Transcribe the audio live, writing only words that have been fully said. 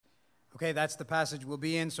Okay, that's the passage we'll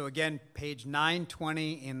be in. So again, page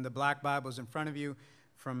 920 in the black Bibles in front of you,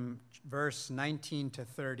 from verse 19 to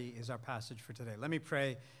 30 is our passage for today. Let me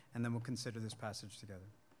pray, and then we'll consider this passage together.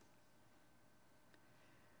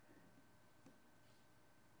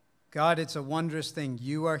 God, it's a wondrous thing.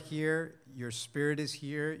 You are here, your Spirit is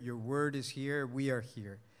here, your word is here, we are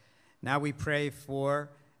here. Now we pray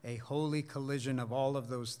for a holy collision of all of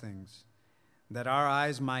those things, that our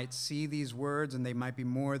eyes might see these words and they might be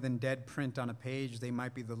more than dead print on a page. They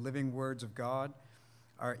might be the living words of God.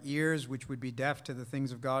 Our ears, which would be deaf to the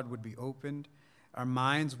things of God, would be opened. Our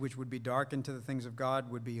minds, which would be darkened to the things of God,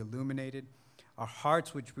 would be illuminated. Our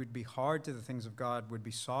hearts, which would be hard to the things of God, would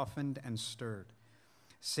be softened and stirred.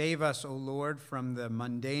 Save us, O Lord, from the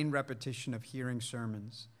mundane repetition of hearing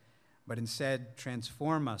sermons, but instead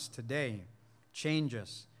transform us today, change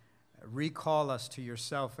us, recall us to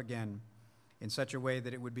yourself again in such a way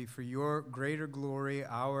that it would be for your greater glory,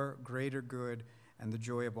 our greater good, and the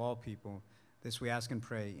joy of all people. This we ask and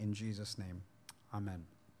pray in Jesus' name. Amen.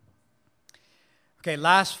 Okay,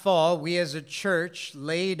 last fall, we as a church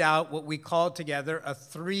laid out what we called together a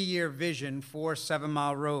 3-year vision for 7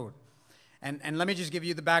 Mile Road. And let me just give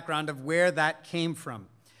you the background of where that came from.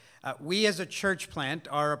 We as a church plant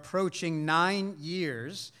are approaching 9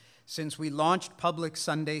 years since we launched public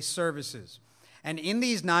Sunday services. And in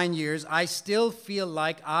these 9 years, I still feel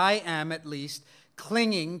like I am at least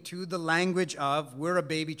clinging to the language of we're a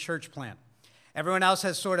baby church plant. Everyone else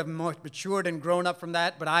has sort of matured and grown up from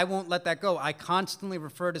that, but I won't let that go. I constantly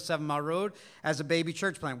refer to 7 Mile Road as a baby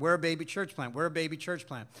church plant. We're a baby church plant. We're a baby church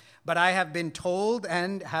plant. But I have been told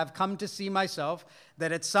and have come to see myself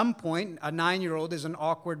that at some point, a 9-year-old is an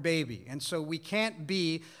awkward baby. And so we can't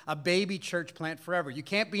be a baby church plant forever. You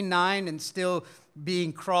can't be 9 and still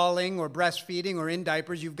being crawling or breastfeeding or in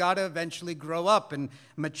diapers. You've got to eventually grow up and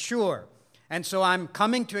mature. And so I'm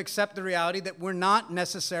coming to accept the reality that we're not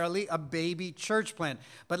necessarily a baby church plant.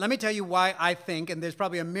 But let me tell you why I think, and there's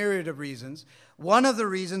probably a myriad of reasons, one of the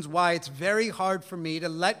reasons why it's very hard for me to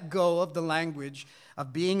let go of the language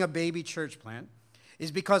of being a baby church plant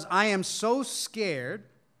is because I am so scared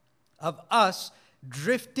of us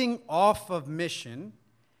drifting off of mission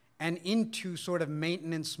and into sort of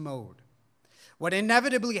maintenance mode. What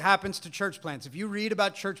inevitably happens to church plants, if you read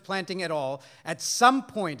about church planting at all, at some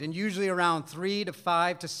point, and usually around 3 to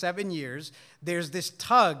 5 to 7 years, there's this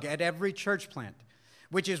tug at every church plant,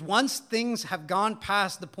 which is once things have gone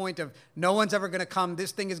past the point of no one's ever going to come,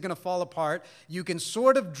 this thing is going to fall apart, you can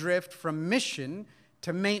sort of drift from mission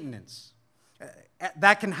to maintenance.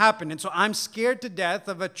 That can happen. And so I'm scared to death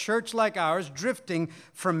of a church like ours drifting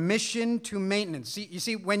from mission to maintenance. You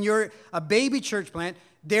see, when you're a baby church plant,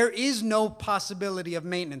 there is no possibility of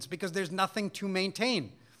maintenance because there's nothing to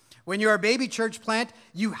maintain. When you're a baby church plant,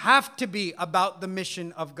 you have to be about the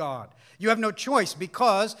mission of God. You have no choice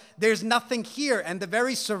because there's nothing here. And the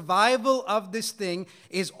very survival of this thing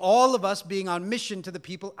is all of us being on mission to the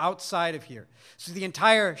people outside of here. So the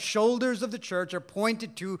entire shoulders of the church are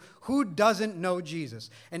pointed to who doesn't know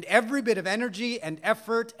Jesus. And every bit of energy and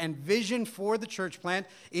effort and vision for the church plant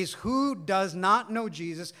is who does not know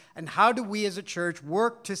Jesus and how do we as a church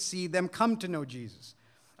work to see them come to know Jesus.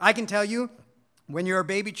 I can tell you, when you're a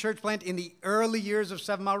baby church plant in the early years of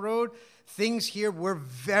 7 Mile Road, things here were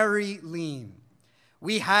very lean.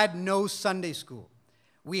 We had no Sunday school.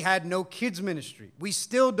 We had no kids ministry. We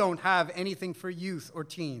still don't have anything for youth or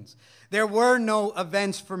teens. There were no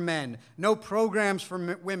events for men, no programs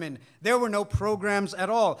for women. There were no programs at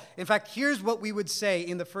all. In fact, here's what we would say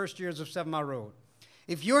in the first years of 7 Mile Road.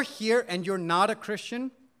 If you're here and you're not a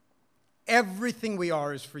Christian, everything we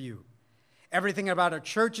are is for you. Everything about our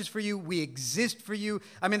church is for you. We exist for you.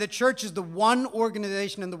 I mean, the church is the one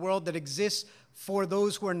organization in the world that exists for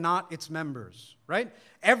those who are not its members, right?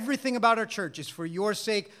 Everything about our church is for your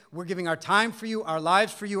sake. We're giving our time for you, our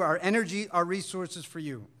lives for you, our energy, our resources for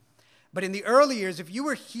you. But in the early years, if you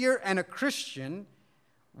were here and a Christian,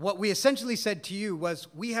 what we essentially said to you was,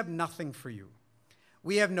 we have nothing for you.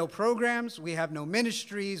 We have no programs, we have no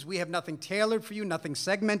ministries, we have nothing tailored for you, nothing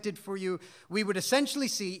segmented for you. We would essentially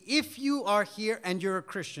see, if you are here and you're a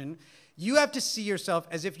Christian, you have to see yourself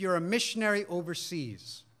as if you're a missionary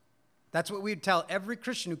overseas. That's what we'd tell every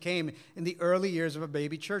Christian who came in the early years of a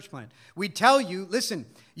baby church plant. We'd tell you, listen,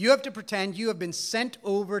 you have to pretend you have been sent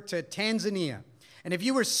over to Tanzania. And if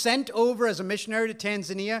you were sent over as a missionary to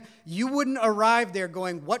Tanzania, you wouldn't arrive there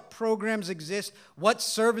going, what programs exist, what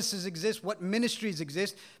services exist, what ministries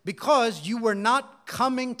exist, because you were not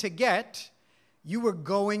coming to get, you were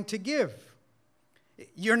going to give.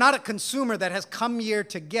 You're not a consumer that has come here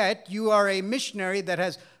to get. You are a missionary that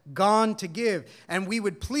has gone to give. And we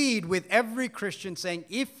would plead with every Christian saying,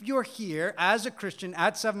 if you're here as a Christian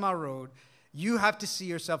at 7 Mile Road, you have to see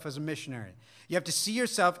yourself as a missionary. You have to see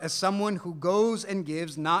yourself as someone who goes and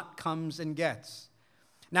gives, not comes and gets.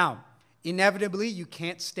 Now, inevitably, you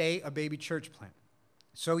can't stay a baby church plant.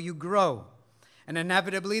 So you grow. And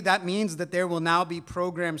inevitably, that means that there will now be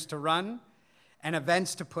programs to run and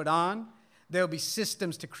events to put on. There will be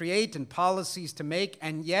systems to create and policies to make.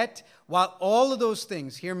 And yet, while all of those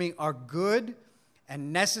things, hear me, are good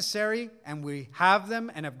and necessary, and we have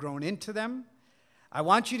them and have grown into them, I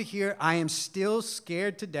want you to hear, I am still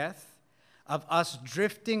scared to death of us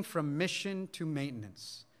drifting from mission to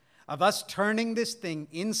maintenance, of us turning this thing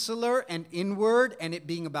insular and inward, and it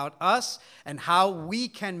being about us and how we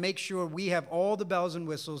can make sure we have all the bells and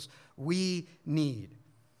whistles we need.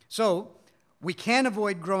 So we can't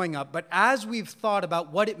avoid growing up, but as we've thought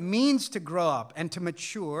about what it means to grow up and to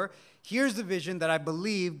mature, here's the vision that I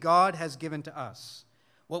believe God has given to us.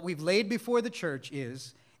 What we've laid before the church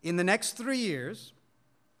is, in the next 3 years,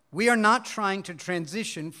 we are not trying to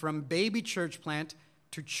transition from baby church plant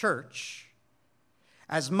to church,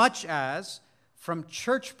 as much as from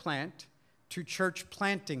church plant to church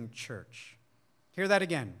planting church. Hear that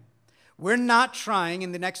again. We're not trying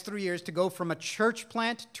in the next 3 years to go from a church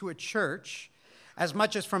plant to a church, as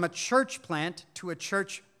much as from a church plant to a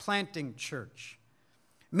church planting church.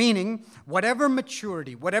 Meaning, whatever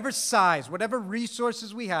maturity, whatever size, whatever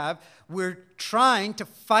resources we have, we're trying to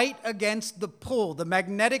fight against the pull, the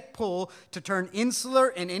magnetic pull, to turn insular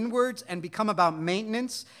and inwards and become about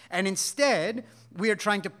maintenance. And instead, we are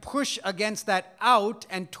trying to push against that out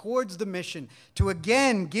and towards the mission, to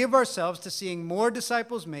again give ourselves to seeing more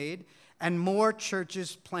disciples made and more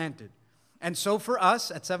churches planted. And so for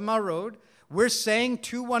us at 7 Mile Road, we're saying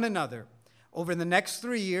to one another, over the next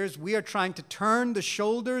 3 years, we are trying to turn the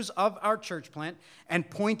shoulders of our church plant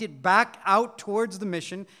and point it back out towards the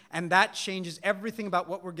mission, and that changes everything about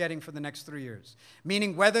what we're getting for the next 3 years.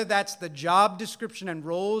 Meaning whether that's the job description and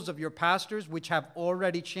roles of your pastors, which have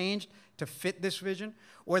already changed to fit this vision,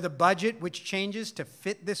 or the budget, which changes to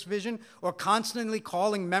fit this vision, or constantly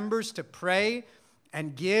calling members to pray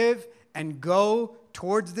and give and go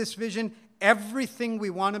towards this vision, everything we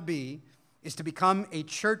want to be is to become a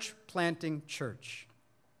church planting church.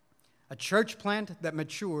 A church plant that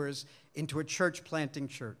matures into a church planting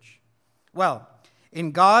church. Well,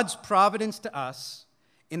 in God's providence to us,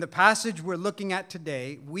 in the passage we're looking at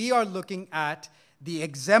today, we are looking at the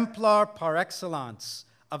exemplar par excellence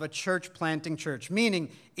of a church planting church. Meaning,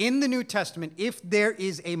 in the New Testament, if there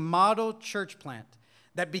is a model church plant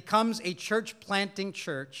that becomes a church planting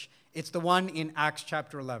church, it's the one in Acts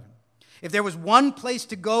chapter 11. If there was one place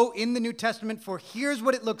to go in the New Testament for here's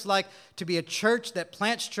what it looks like to be a church that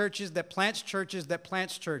plants churches, that plants churches, that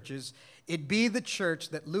plants churches, it'd be the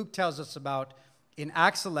church that Luke tells us about in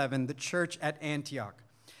Acts 11, the church at Antioch.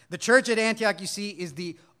 The church at Antioch, you see, is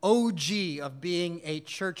the OG of being a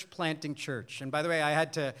church planting church. And by the way, I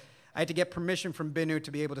had to get permission from Binu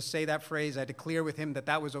to be able to say that phrase. I had to clear with him that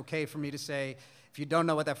that was okay for me to say. If you don't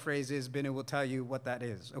know what that phrase is, Binu will tell you what that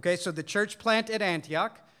is. Okay, so the church plant at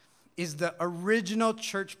Antioch is the original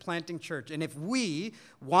church planting church. And if we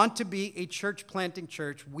want to be a church planting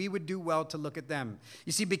church, we would do well to look at them.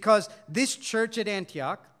 You see, because this church at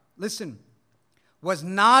Antioch, listen, was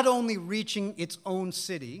not only reaching its own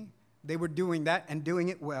city, they were doing that and doing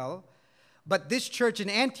it well, but this church in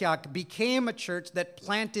Antioch became a church that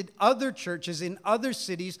planted other churches in other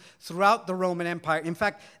cities throughout the Roman Empire. In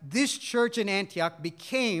fact, this church in Antioch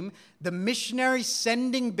became the missionary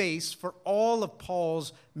sending base for all of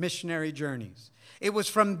Paul's missionary journeys. It was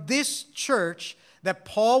from this church that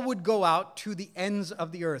Paul would go out to the ends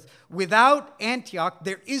of the earth. Without Antioch,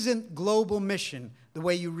 there isn't global mission the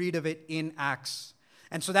way you read of it in Acts.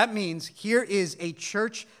 And so that means here is a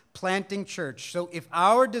church planting church. So if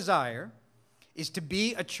our desire is to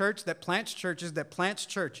be a church that plants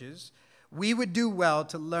churches, we would do well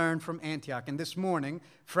to learn from Antioch. And this morning,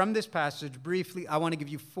 from this passage, briefly, I want to give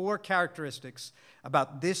you 4 characteristics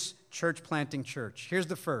about this church planting church. Here's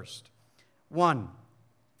the first. 1,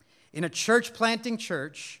 in a church planting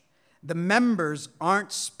church, the members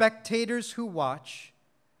aren't spectators who watch,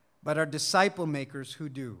 but are disciple makers who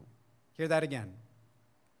do. Hear that again.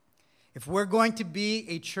 If we're going to be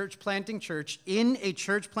a church planting church, in a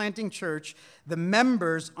church planting church, the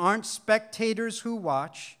members aren't spectators who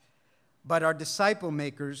watch, but are disciple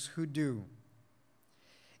makers who do.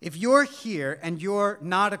 If you're here and you're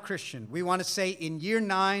not a Christian, we want to say in year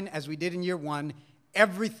 9, as we did in year 1,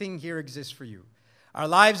 everything here exists for you. Our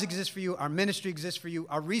lives exist for you, our ministry exists for you,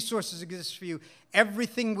 our resources exist for you.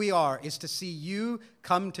 Everything we are is to see you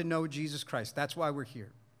come to know Jesus Christ. That's why we're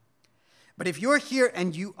here. But if you're here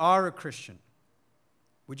and you are a Christian,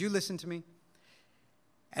 would you listen to me?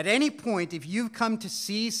 At any point, if you've come to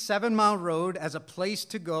see 7 Mile Road as a place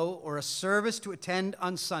to go or a service to attend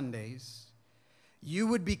on Sundays, you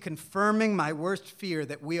would be confirming my worst fear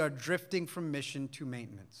that we are drifting from mission to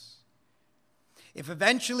maintenance. If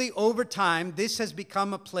eventually, over time, this has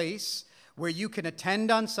become a place where you can attend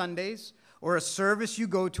on Sundays, or a service you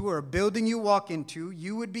go to, or a building you walk into,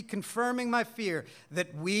 you would be confirming my fear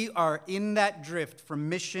that we are in that drift from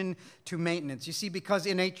mission to maintenance. You see, because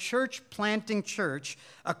in a church-planting church,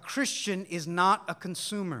 a Christian is not a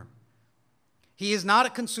consumer. He is not a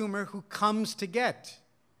consumer who comes to get.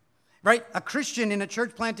 Right? A Christian in a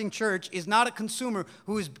church-planting church is not a consumer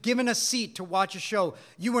who is given a seat to watch a show.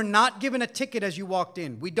 You were not given a ticket as you walked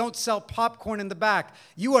in. We don't sell popcorn in the back.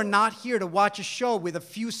 You are not here to watch a show with a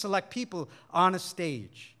few select people on a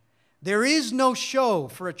stage. There is no show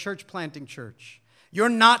for a church-planting church. You're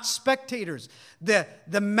not spectators. The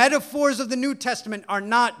metaphors of the New Testament are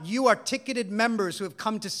not, you are ticketed members who have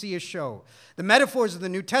come to see a show. The metaphors of the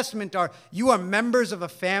New Testament are, you are members of a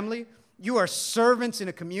family. You are servants in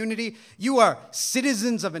a community. You are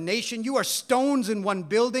citizens of a nation. You are stones in one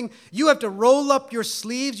building. You have to roll up your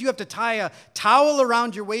sleeves. You have to tie a towel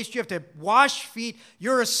around your waist. You have to wash feet.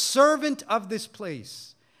 You're a servant of this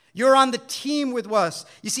place. You're on the team with us.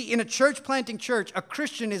 You see, in a church-planting church, a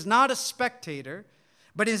Christian is not a spectator,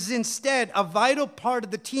 but is instead a vital part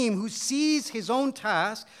of the team who sees his own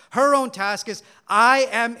task, her own task as, I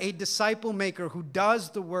am a disciple maker who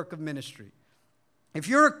does the work of ministry. If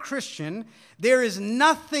you're a Christian, there is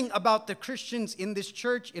nothing about the Christians in this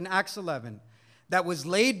church in Acts 11 that was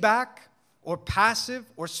laid back or passive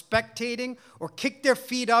or spectating or kicked their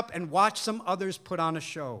feet up and watched some others put on a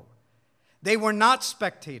show. They were not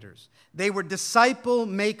spectators. They were disciple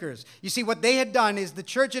makers. You see, what they had done is the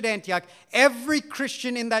church at Antioch, every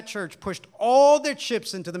Christian in that church pushed all their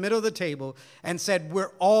chips into the middle of the table and said,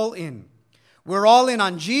 we're all in. We're all in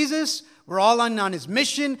on Jesus. We're all in on his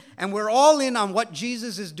mission, and we're all in on what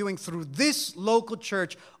Jesus is doing through this local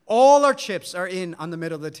church. All our chips are in on the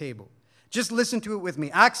middle of the table. Just listen to it with me.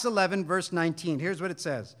 Acts 11, verse 19. Here's what it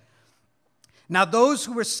says. Now those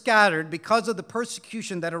who were scattered because of the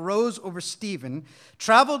persecution that arose over Stephen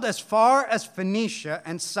traveled as far as Phoenicia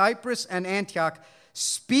and Cyprus and Antioch,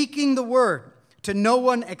 speaking the word to no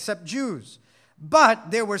one except Jews. But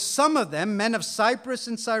there were some of them, men of Cyprus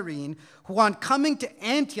and Cyrene, who on coming to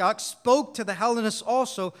Antioch spoke to the Hellenists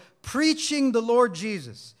also, preaching the Lord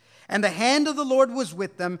Jesus. And the hand of the Lord was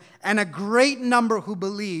with them, and a great number who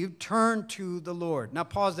believed turned to the Lord. Now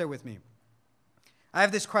pause there with me. I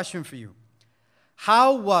have this question for you.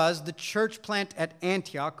 How was the church plant at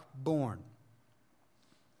Antioch born?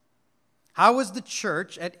 How was the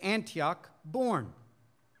church at Antioch born?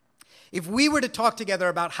 If we were to talk together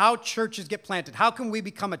about how churches get planted, how can we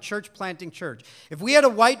become a church-planting church? If we had a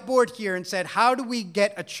whiteboard here and said, how do we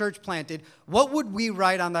get a church planted, what would we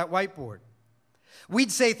write on that whiteboard?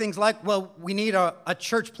 We'd say things like, well, we need a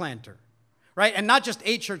church planter, right? And not just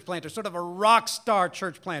a church planter, sort of a rock star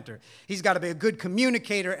church planter. He's got to be a good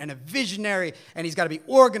communicator and a visionary, and he's got to be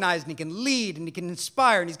organized, and he can lead, and he can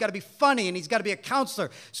inspire, and he's got to be funny, and he's got to be a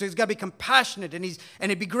counselor, so he's got to be compassionate, and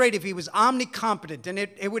it'd be great if he was omnicompetent, and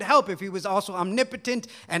it would help if he was also omnipotent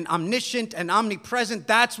and omniscient and omnipresent.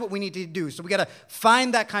 That's what we need to do. So we got to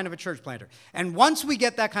find that kind of a church planter. And once we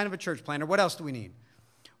get that kind of a church planter, what else do we need?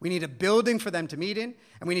 We need a building for them to meet in,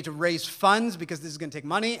 and we need to raise funds because this is going to take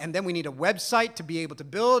money, and then we need a website to be able to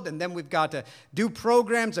build, and then we've got to do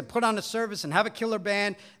programs and put on a service and have a killer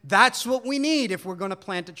band. That's what we need if we're going to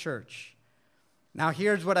plant a church. Now,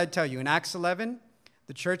 here's what I'd tell you. In Acts 11,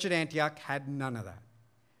 the church at Antioch had none of that.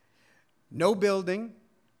 No building,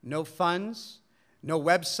 no funds, no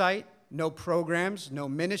website, no programs, no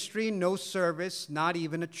ministry, no service, not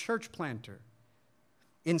even a church planter.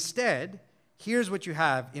 Instead, here's what you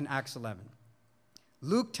have in Acts 11.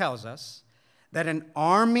 Luke tells us that an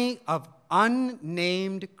army of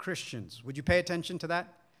unnamed Christians, would you pay attention to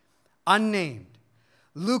that? Unnamed.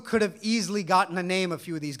 Luke could have easily gotten a name of a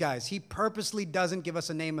few of these guys. He purposely doesn't give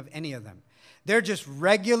us a name of any of them. They're just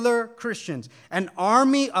regular Christians. An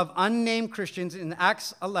army of unnamed Christians in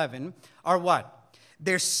Acts 11 are what?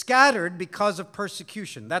 They're scattered because of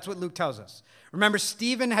persecution. That's what Luke tells us. Remember,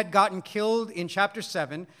 Stephen had gotten killed in chapter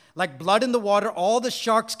 7. Like blood in the water, all the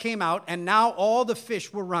sharks came out, and now all the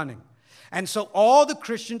fish were running. And so all the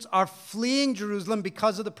Christians are fleeing Jerusalem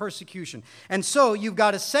because of the persecution. And so you've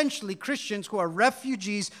got essentially Christians who are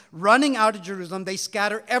refugees running out of Jerusalem. They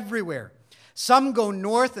scatter everywhere. Some go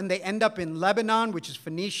north and they end up in Lebanon, which is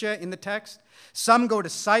Phoenicia in the text. Some go to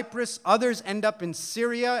Cyprus. Others end up in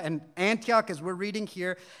Syria and Antioch, as we're reading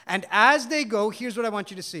here. And as they go, here's what I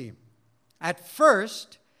want you to see. At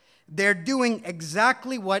first, they're doing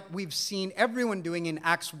exactly what we've seen everyone doing in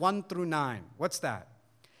Acts 1 through 9. What's that?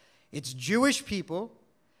 It's Jewish people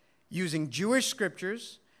using Jewish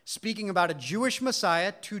scriptures, speaking about a Jewish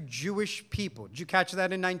Messiah to Jewish people. Did you catch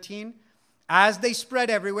that in 19? As they spread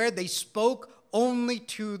everywhere, they spoke only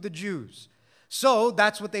to the Jews. So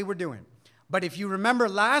that's what they were doing. But if you remember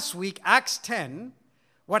last week, Acts 10,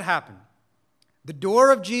 what happened? The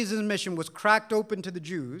door of Jesus' mission was cracked open to the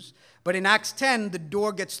Jews, but in Acts 10, the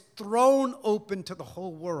door gets thrown open to the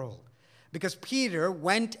whole world because Peter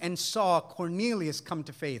went and saw Cornelius come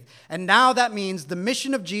to faith. And now that means the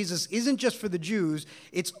mission of Jesus isn't just for the Jews,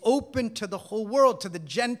 it's open to the whole world, to the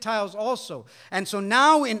Gentiles also. And so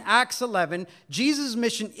now in Acts 11, Jesus'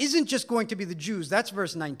 mission isn't just going to be the Jews. That's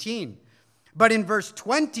verse 19. But in verse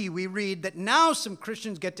 20, we read that now some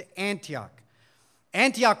Christians get to Antioch.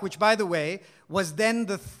 Antioch, which, by the way, was then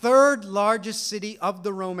the third largest city of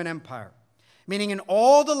the Roman Empire. Meaning in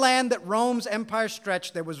all the land that Rome's empire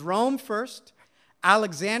stretched, there was Rome first,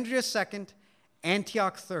 Alexandria second,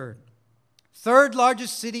 Antioch third. Third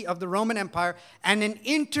largest city of the Roman Empire, and an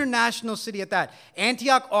international city at that.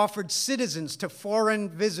 Antioch offered citizens to foreign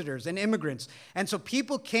visitors and immigrants. And so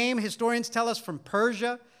people came, historians tell us, from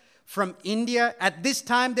Persia, from India. At this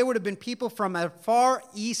time, there would have been people from as far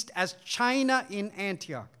east as China in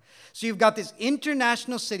Antioch. So you've got this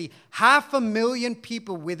international city, 500,000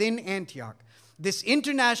 people within Antioch. This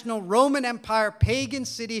international Roman Empire pagan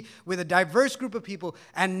city with a diverse group of people.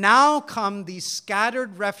 And now come these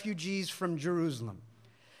scattered refugees from Jerusalem.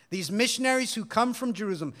 These missionaries who come from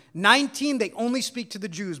Jerusalem. 19, they only speak to the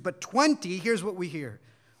Jews. But 20, here's what we hear.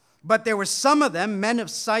 But there were some of them, men of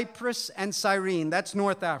Cyprus and Cyrene, that's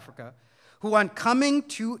North Africa, who on coming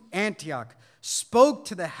to Antioch spoke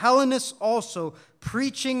to the Hellenists also,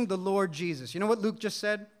 preaching the Lord Jesus. You know what Luke just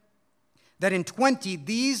said? That in 20,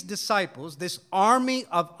 these disciples, this army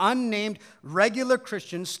of unnamed regular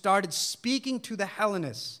Christians, started speaking to the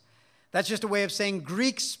Hellenists. That's just a way of saying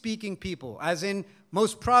Greek-speaking people, as in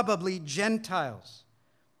most probably Gentiles.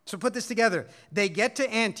 So put this together. They get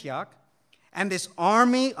to Antioch, and this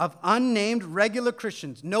army of unnamed regular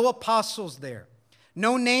Christians, no apostles there,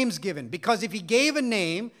 no names given, because if he gave a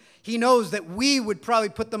name, he knows that we would probably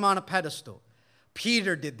put them on a pedestal.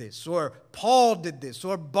 Peter did this, or Paul did this,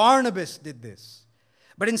 or Barnabas did this.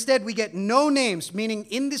 But instead, we get no names, meaning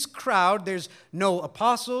in this crowd, there's no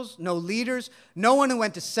apostles, no leaders, no one who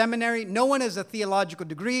went to seminary, no one has a theological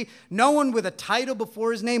degree, no one with a title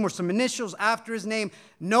before his name or some initials after his name,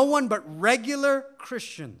 no one but regular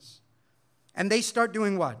Christians. And they start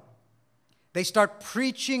doing what? They start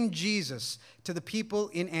preaching Jesus to the people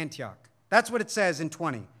in Antioch. That's what it says in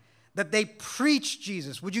 20. That they preached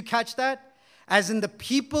Jesus. Would you catch that? As in the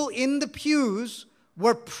people in the pews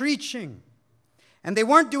were preaching. And they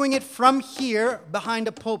weren't doing it from here behind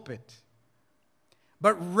a pulpit.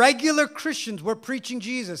 But regular Christians were preaching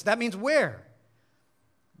Jesus. That means where?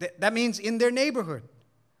 That means in their neighborhood.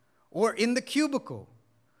 Or in the cubicle.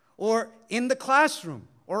 Or in the classroom.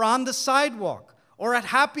 Or on the sidewalk, or at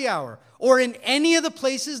happy hour, or in any of the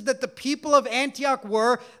places that the people of Antioch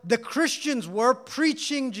were, the Christians were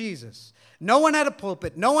preaching Jesus. No one had a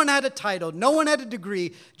pulpit, no one had a title, no one had a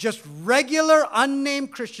degree, just regular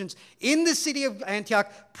unnamed Christians in the city of Antioch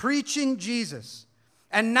preaching Jesus.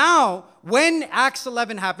 And now, when Acts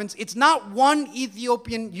 11 happens, it's not one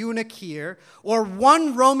Ethiopian eunuch here or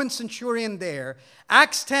one Roman centurion there.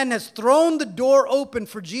 Acts 10 has thrown the door open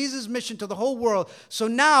for Jesus' mission to the whole world. So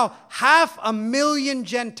now, 500,000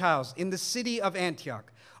 Gentiles in the city of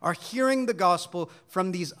Antioch are hearing the gospel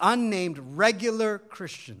from these unnamed regular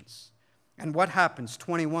Christians. And what happens?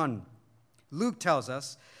 21. Luke tells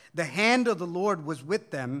us, the hand of the Lord was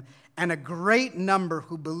with them, and a great number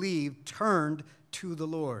who believed turned to the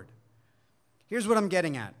Lord. Here's what I'm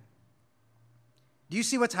getting at. Do you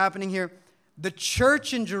see what's happening here? The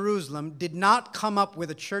church in Jerusalem did not come up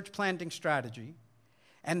with a church planting strategy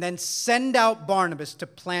and then send out Barnabas to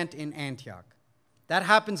plant in Antioch. That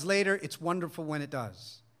happens later. It's wonderful when it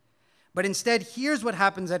does. But instead, here's what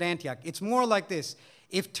happens at Antioch. It's more like this.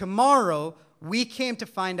 If tomorrow we came to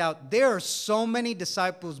find out there are so many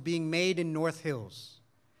disciples being made in North Hills,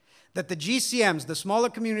 that the GCMs, the smaller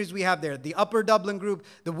communities we have there, the Upper Dublin group,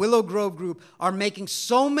 the Willow Grove group, are making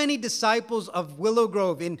so many disciples of Willow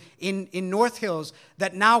Grove in North Hills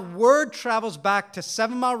that now word travels back to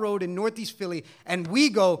 7 Mile Road in Northeast Philly, and we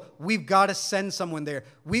go, we've got to send someone there.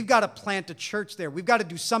 We've got to plant a church there. We've got to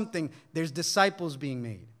do something. There's disciples being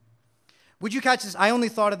made. Would you catch this? I only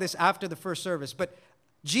thought of this after the first service, but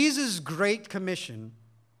Jesus' Great Commission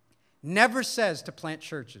never says to plant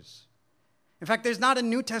churches. In fact, there's not a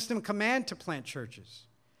New Testament command to plant churches.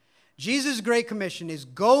 Jesus' Great Commission is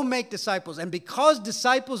go make disciples, and because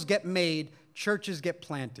disciples get made, churches get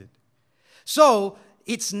planted. So,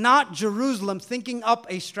 it's not Jerusalem thinking up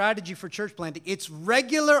a strategy for church planting. It's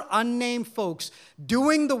regular, unnamed folks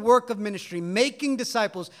doing the work of ministry, making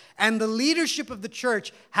disciples, and the leadership of the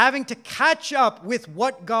church having to catch up with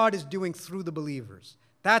what God is doing through the believers.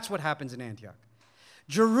 That's what happens in Antioch.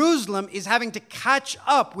 Jerusalem is having to catch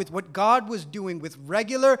up with what God was doing with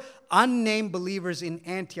regular, unnamed believers in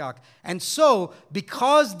Antioch. And so,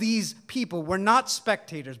 because these people were not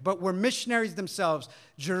spectators, but were missionaries themselves,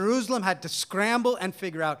 Jerusalem had to scramble and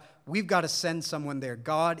figure out, we've got to send someone there.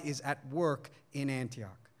 God is at work in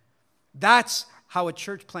Antioch. That's how a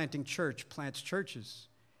church planting church plants churches.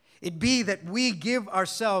 It be that we give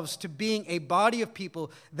ourselves to being a body of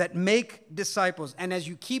people that make disciples. And as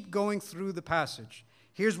you keep going through the passage,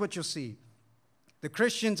 here's what you'll see. The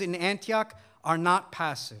Christians in Antioch are not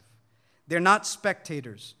passive. They're not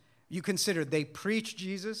spectators. You consider they preach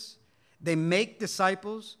Jesus, they make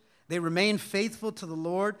disciples, they remain faithful to the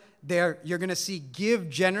Lord. You're going to see give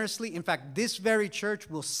generously. In fact, this very church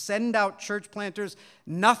will send out church planters.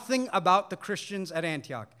 Nothing about the Christians at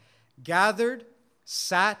Antioch. Gathered,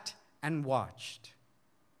 sat, and watched.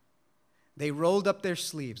 They rolled up their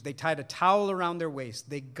sleeves. They tied a towel around their waist.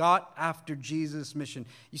 They got after Jesus' mission.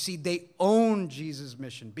 You see, they owned Jesus'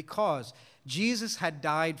 mission because Jesus had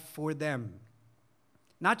died for them.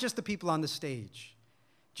 Not just the people on the stage.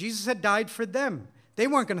 Jesus had died for them. They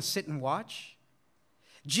weren't going to sit and watch.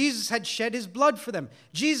 Jesus had shed his blood for them.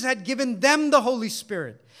 Jesus had given them the Holy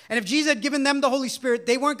Spirit. And if Jesus had given them the Holy Spirit,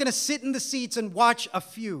 they weren't going to sit in the seats and watch a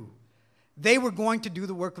few. They were going to do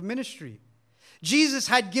the work of ministry. Jesus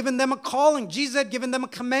had given them a calling. Jesus had given them a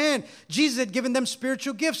command. Jesus had given them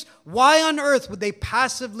spiritual gifts. Why on earth would they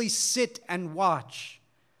passively sit and watch?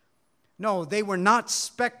 No, they were not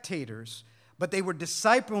spectators, but they were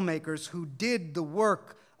disciple makers who did the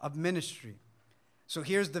work of ministry. So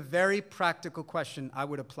here's the very practical question I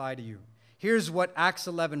would apply to you. Here's what Acts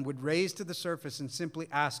 11 would raise to the surface and simply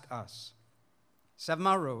ask us. 7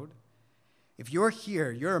 Mile Road, if you're here,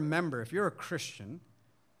 you're a member, if you're a Christian,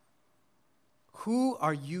 who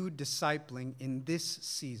are you discipling in this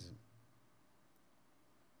season?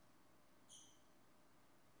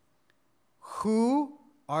 Who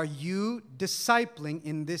are you discipling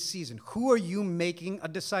in this season? Who are you making a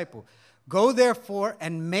disciple? Go therefore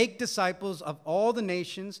and make disciples of all the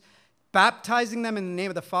nations, baptizing them in the name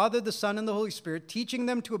of the Father, the Son, and the Holy Spirit, teaching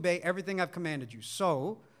them to obey everything I've commanded you.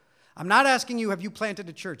 So, I'm not asking you, have you planted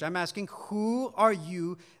a church? I'm asking, who are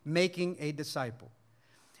you making a disciple?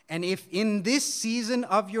 And if in this season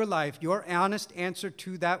of your life, your honest answer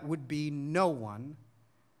to that would be no one,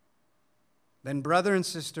 then brother and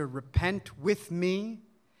sister, repent with me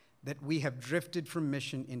that we have drifted from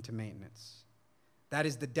mission into maintenance. That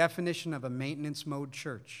is the definition of a maintenance mode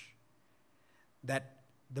church. That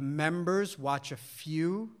the members watch a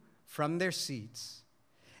few from their seats.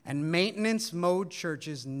 And maintenance mode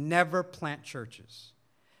churches never plant churches.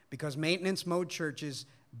 Because maintenance mode churches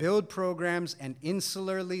build programs and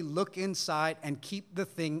insularly look inside and keep the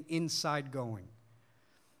thing inside going.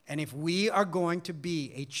 And if we are going to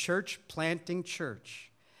be a church planting church,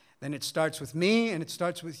 then it starts with me and it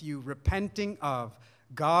starts with you repenting of,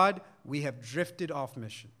 God, we have drifted off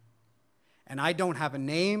mission. And I don't have a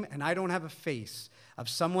name and I don't have a face of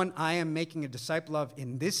someone I am making a disciple of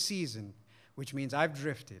in this season, which means I've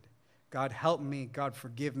drifted. God, help me. God,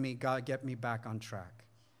 forgive me. God, get me back on track.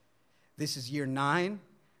 This is year 9,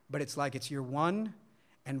 but it's like it's year 1,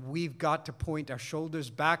 and we've got to point our shoulders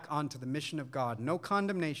back onto the mission of God. No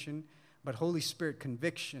condemnation, but Holy Spirit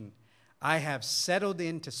conviction. I have settled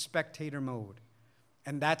into spectator mode,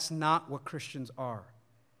 and that's not what Christians are.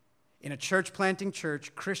 In a church planting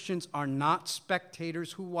church, Christians are not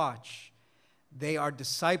spectators who watch. They are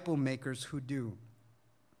disciple makers who do.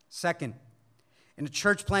 Second, in a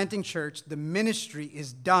church planting church, the ministry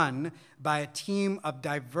is done by a team of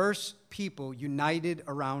diverse people united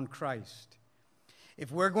around Christ.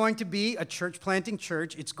 If we're going to be a church planting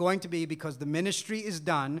church, it's going to be because the ministry is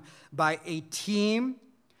done by a team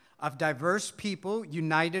of diverse people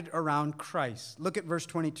united around Christ. Look at verse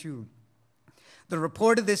 22. The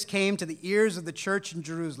report of this came to the ears of the church in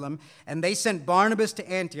Jerusalem, and they sent Barnabas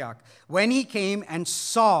to Antioch. When he came and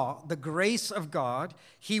saw the grace of God,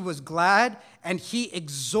 he was glad, and he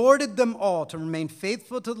exhorted them all to remain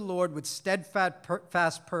faithful to the Lord with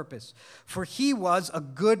steadfast purpose. For he was a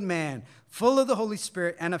good man, full of the Holy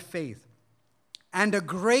Spirit and of faith. and a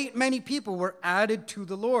great many people were added to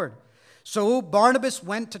the Lord. So Barnabas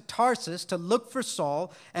went to Tarsus to look for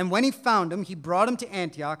Saul, and when he found him, he brought him to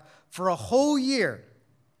Antioch. For a whole year,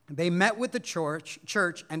 they met with the church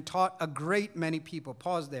and taught a great many people.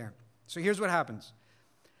 Pause there. So here's what happens.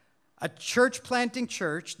 A church planting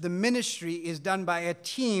church, the ministry is done by a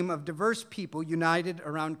team of diverse people united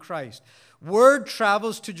around Christ. Word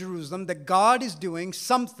travels to Jerusalem that God is doing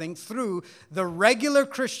something through the regular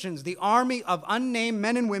Christians, the army of unnamed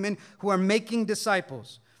men and women who are making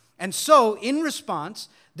disciples. And so, in response,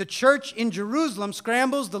 the church in Jerusalem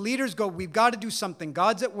scrambles. The leaders go, we've got to do something.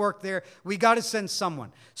 God's at work there. We got to send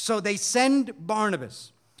someone. So they send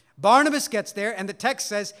Barnabas. Barnabas gets there, and the text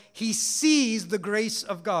says he sees the grace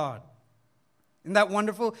of God. Isn't that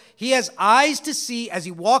wonderful? He has eyes to see as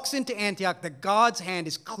he walks into Antioch that God's hand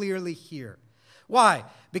is clearly here. Why?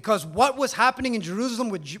 Because what was happening in Jerusalem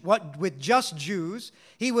with just Jews,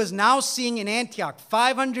 he was now seeing in Antioch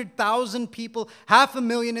 500,000 people,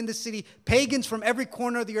 500,000 in the city, pagans from every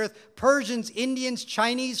corner of the earth, Persians, Indians,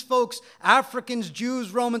 Chinese folks, Africans,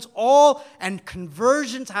 Jews, Romans, all, and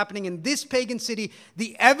conversions happening in this pagan city.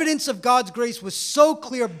 The evidence of God's grace was so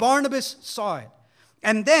clear, Barnabas saw it.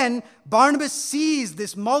 And then Barnabas sees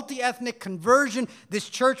this multi-ethnic conversion, this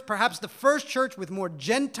church, perhaps the first church with more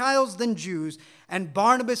Gentiles than Jews, and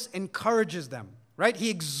Barnabas encourages them, right? He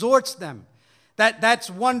exhorts them. That's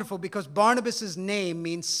wonderful because Barnabas' name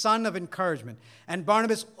means son of encouragement. And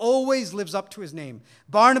Barnabas always lives up to his name.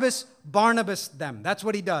 Barnabas them. That's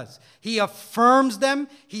what he does. He affirms them.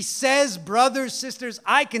 He says, brothers, sisters,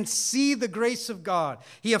 I can see the grace of God.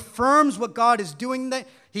 He affirms what God is doing.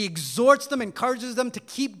 He exhorts them, encourages them to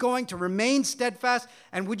keep going, to remain steadfast.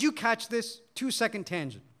 And would you catch this? 2-second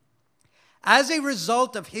tangent. As a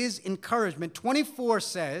result of his encouragement, 24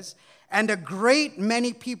 says, and a great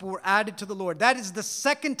many people were added to the Lord. That is the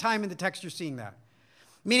second time in the text you're seeing that.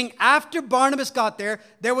 Meaning after Barnabas got there,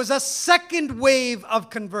 there was a second wave of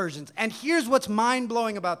conversions. And here's what's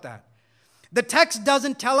mind-blowing about that. The text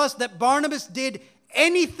doesn't tell us that Barnabas did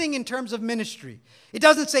anything in terms of ministry. It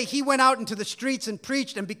doesn't say he went out into the streets and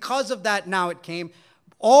preached, and because of that, now it came.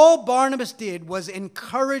 All Barnabas did was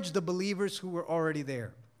encourage the believers who were already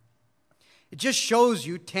there. It just shows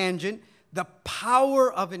you, tangent, the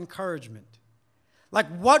power of encouragement. Like,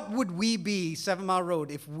 what would we be, 7 Mile Road,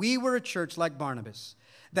 if we were a church like Barnabas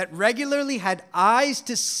that regularly had eyes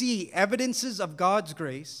to see evidences of God's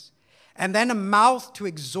grace and then a mouth to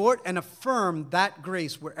exhort and affirm that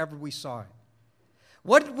grace wherever we saw it?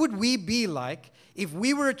 What would we be like if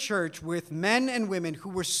we were a church with men and women who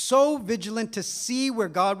were so vigilant to see where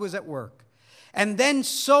God was at work? And then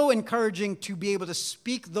so encouraging to be able to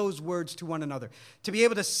speak those words to one another. To be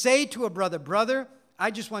able to say to a brother, brother, I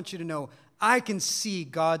just want you to know, I can see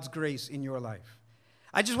God's grace in your life.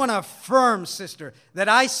 I just want to affirm, sister, that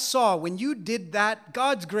I saw when you did that,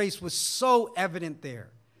 God's grace was so evident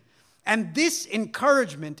there. And this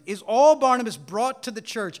encouragement is all Barnabas brought to the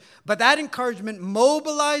church, but that encouragement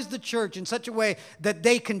mobilized the church in such a way that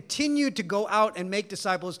they continued to go out and make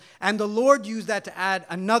disciples, and the Lord used that to add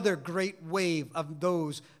another great wave of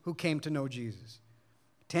those who came to know Jesus.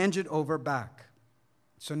 Tangent over back.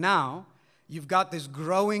 So now you've got this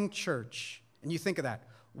growing church, and you think of that.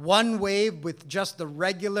 One wave with just the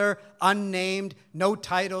regular, unnamed, no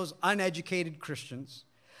titles, uneducated Christians.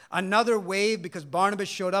 Another wave because Barnabas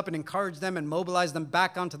showed up and encouraged them and mobilized them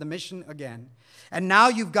back onto the mission again. And now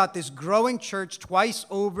you've got this growing church, twice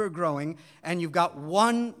over growing, and you've got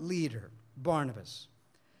one leader, Barnabas.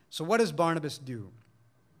 So what does Barnabas do?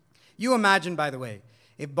 You imagine, by the way,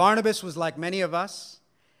 if Barnabas was like many of us,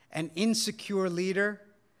 an insecure leader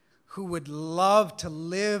who would love to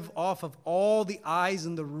live off of all the eyes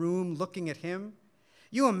in the room looking at him.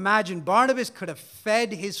 You imagine Barnabas could have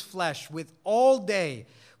fed his flesh with all day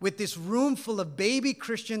with this room full of baby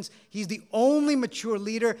Christians. He's the only mature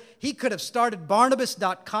leader. He could have started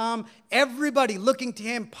Barnabas.com, everybody looking to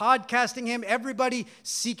him, podcasting him, everybody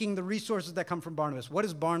seeking the resources that come from Barnabas. What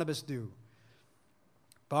does Barnabas do?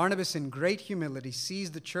 Barnabas, in great humility, sees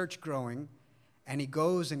the church growing, and he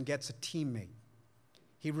goes and gets a teammate.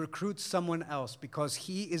 He recruits someone else because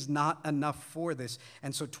he is not enough for this.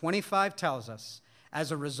 And so 25 tells us, as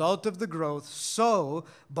a result of the growth, so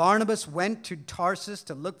Barnabas went to Tarsus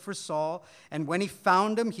to look for Saul, and when he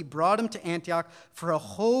found him, he brought him to Antioch. For a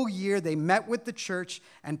whole year, they met with the church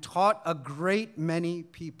and taught a great many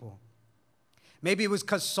people. Maybe it was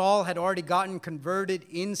because Saul had already gotten converted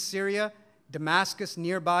in Syria, Damascus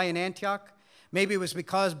nearby in Antioch. Maybe it was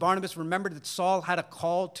because Barnabas remembered that Saul had a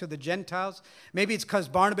call to the Gentiles. Maybe it's because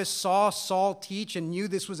Barnabas saw Saul teach and knew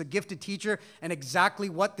this was a gifted teacher and exactly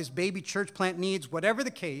what this baby church plant needs. Whatever the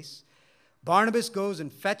case, Barnabas goes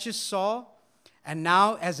and fetches Saul, and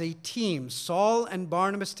now as a team, Saul and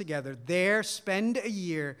Barnabas together, there spend a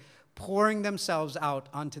year pouring themselves out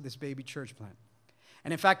onto this baby church plant.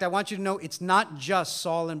 And in fact, I want you to know it's not just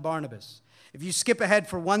Saul and Barnabas. If you skip ahead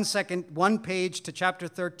for 1 second, one page to chapter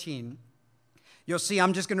 13, you'll see,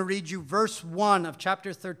 I'm just going to read you verse 1 of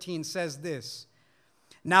chapter 13 says this.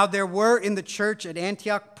 Now there were in the church at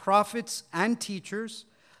Antioch prophets and teachers,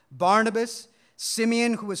 Barnabas,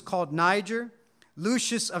 Simeon, who was called Niger,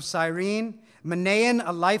 Lucius of Cyrene, Manaen,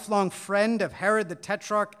 a lifelong friend of Herod the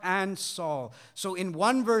Tetrarch, and Saul. So in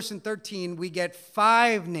one verse in 13, we get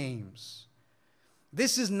 5 names.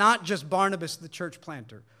 This is not just Barnabas, the church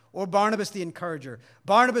planter, or Barnabas, the encourager.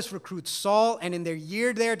 Barnabas recruits Saul, and in their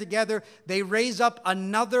year there together, they raise up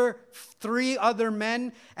another 3 other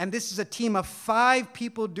men, and this is a team of 5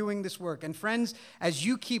 people doing this work. And friends, as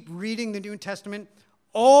you keep reading the New Testament,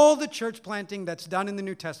 all the church planting that's done in the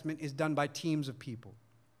New Testament is done by teams of people.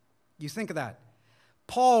 You think of that.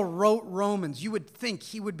 Paul wrote Romans. You would think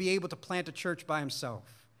he would be able to plant a church by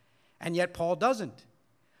himself, and yet Paul doesn't.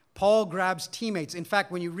 Paul grabs teammates. In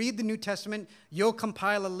fact, when you read the New Testament, you'll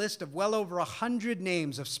compile a list of well over 100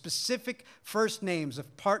 names of specific first names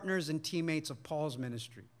of partners and teammates of Paul's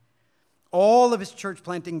ministry. All of his church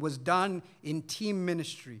planting was done in team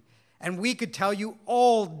ministry. And we could tell you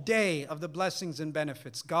all day of the blessings and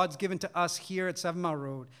benefits God's given to us here at 7 Mile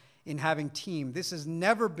Road in having team. This has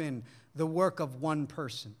never been the work of one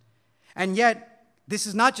person. And yet, this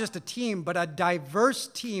is not just a team, but a diverse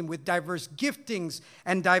team with diverse giftings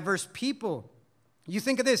and diverse people. You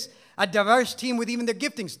think of this, a diverse team with even their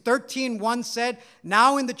giftings. 13:1 said,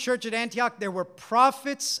 now in the church at Antioch, there were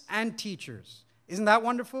prophets and teachers. Isn't that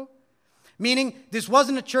wonderful? Meaning, this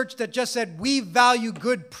wasn't a church that just said, we value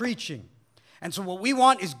good preaching. And so what we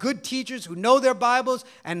want is good teachers who know their Bibles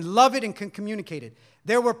and love it and can communicate it.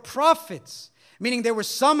 There were prophets. Meaning there were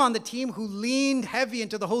some on the team who leaned heavy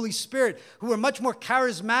into the Holy Spirit, who were much more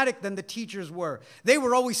charismatic than the teachers were. They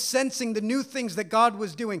were always sensing the new things that God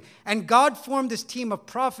was doing. And God formed this team of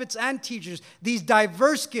prophets and teachers, these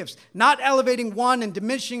diverse gifts, not elevating one and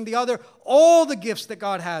diminishing the other. All the gifts that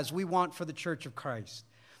God has, we want for the church of Christ.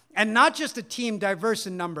 And not just a team diverse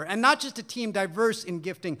in number, and not just a team diverse in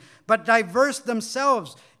gifting, but diverse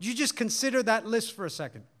themselves. You just consider that list for a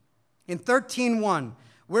second. In 13:1,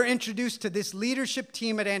 we're introduced to this leadership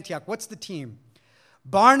team at Antioch. What's the team?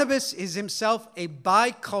 Barnabas is himself a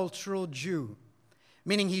bicultural Jew,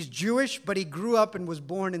 meaning he's Jewish, but he grew up and was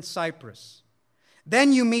born in Cyprus.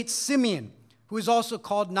 Then you meet Simeon, who is also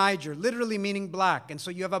called Niger, literally meaning black. And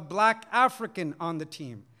so you have a black African on the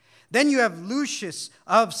team. Then you have Lucius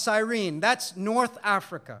of Cyrene. That's North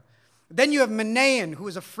Africa. Then you have Manaen, who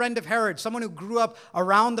is a friend of Herod, someone who grew up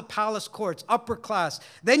around the palace courts, upper class.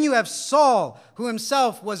 Then you have Saul, who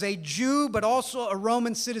himself was a Jew, but also a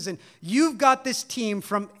Roman citizen. You've got this team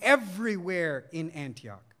from everywhere in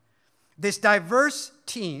Antioch. This diverse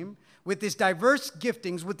team with these diverse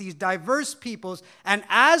giftings, with these diverse peoples. And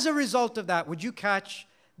as a result of that, would you catch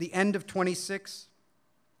the end of 26?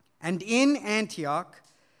 And in Antioch,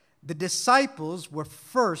 the disciples were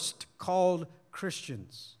first called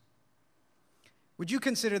Christians. Would you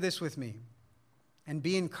consider this with me and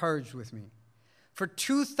be encouraged with me? For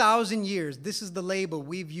 2,000 years, this is the label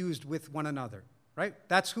we've used with one another, right?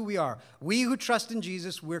 That's who we are. We who trust in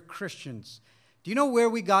Jesus, we're Christians. Do you know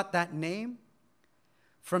where we got that name?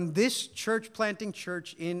 From this church planting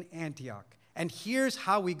church in Antioch. And here's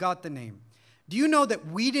how we got the name. Do you know that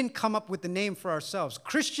we didn't come up with the name for ourselves?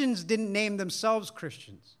 Christians didn't name themselves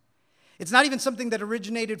Christians. It's not even something that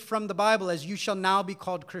originated from the Bible, as you shall now be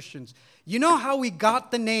called Christians. You know how we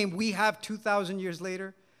got the name we have 2,000 years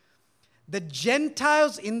later? The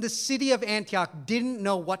Gentiles in the city of Antioch didn't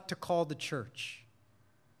know what to call the church,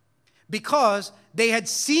 because they had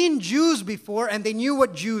seen Jews before and they knew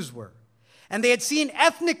what Jews were. And they had seen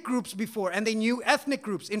ethnic groups before and they knew ethnic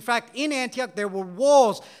groups. In fact, in Antioch, there were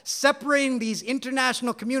walls separating these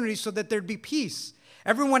international communities so that there'd be peace.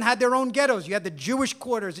 Everyone had their own ghettos. You had the Jewish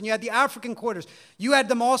quarters and you had the African quarters. You had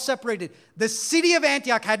them all separated. The city of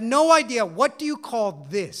Antioch had no idea, what do you call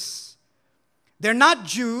this? They're not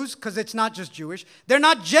Jews, because it's not just Jewish. They're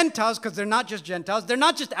not Gentiles, because they're not just Gentiles. They're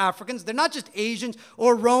not just Africans. They're not just Asians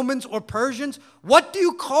or Romans or Persians. What do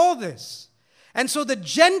you call this? And so the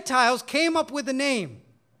Gentiles came up with a name.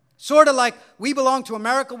 Sort of like we belong to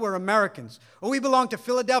America, we're Americans. Or we belong to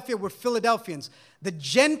Philadelphia, we're Philadelphians. The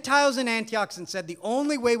Gentiles in Antioch said the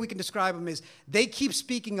only way we can describe them is they keep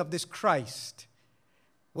speaking of this Christ.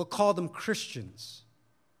 We'll call them Christians.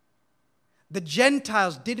 The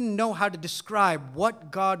Gentiles didn't know how to describe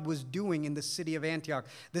what God was doing in the city of Antioch.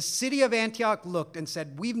 The city of Antioch looked and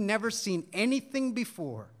said, we've never seen anything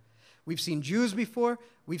before. We've seen Jews before.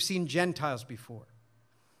 We've seen Gentiles before.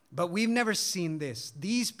 But we've never seen this.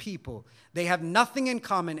 These people, they have nothing in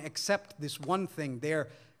common except this one thing. They're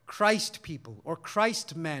Christ people or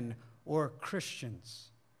Christ men or Christians.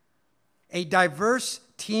 A diverse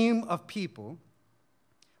team of people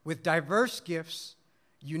with diverse gifts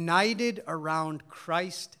united around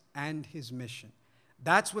Christ and his mission.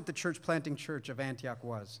 That's what the church planting church of Antioch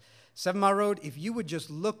was. 7 Mile Road, if you would just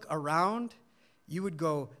look around, you would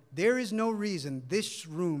go, there is no reason this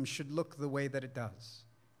room should look the way that it does.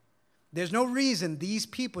 There's no reason these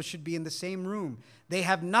people should be in the same room. They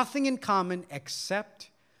have nothing in common except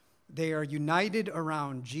they are united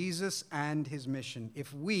around Jesus and his mission.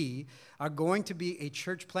 If we are going to be a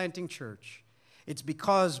church planting church, it's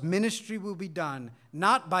because ministry will be done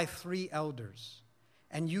not by 3 elders,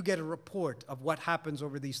 and you get a report of what happens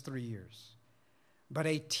over these 3 years, but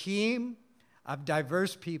a team of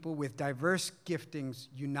diverse people with diverse giftings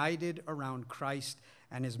united around Christ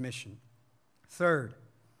and his mission. Third,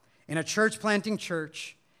 in a church planting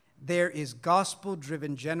church, there is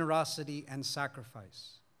gospel-driven generosity and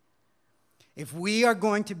sacrifice. If we are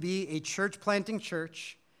going to be a church planting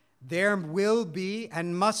church, there will be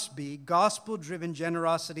and must be gospel-driven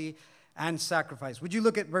generosity and sacrifice. Would you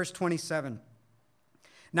look at verse 27?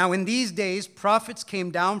 Now in these days, prophets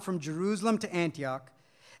came down from Jerusalem to Antioch,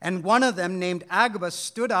 and one of them, named Agabus,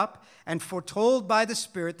 stood up and foretold by the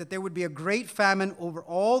Spirit that there would be a great famine over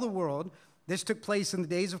all the world. This took place in the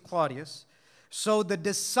days of Claudius. So the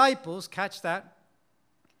disciples, catch that,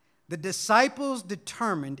 the disciples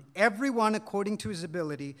determined, everyone according to his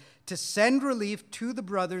ability, to send relief to the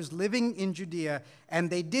brothers living in Judea, and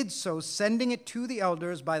they did so, sending it to the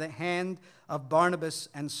elders by the hand of Barnabas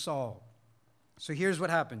and Saul. So here's what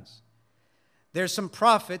happens. There's some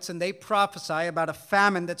prophets, and they prophesy about a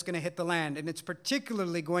famine that's going to hit the land, and it's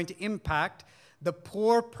particularly going to impact the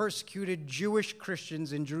poor, persecuted Jewish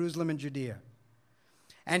Christians in Jerusalem and Judea.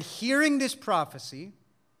 And hearing this prophecy,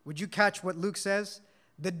 would you catch what Luke says?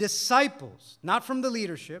 The disciples, not from the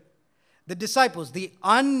leadership, the disciples, the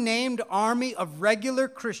unnamed army of regular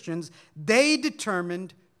Christians, they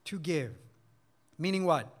determined to give. Meaning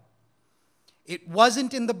what? It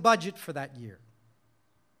wasn't in the budget for that year.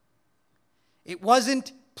 It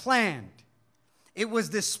wasn't planned. It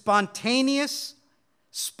was this spontaneous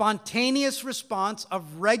response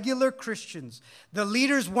of regular Christians. The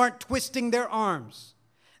leaders weren't twisting their arms.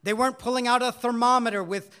 They weren't pulling out a thermometer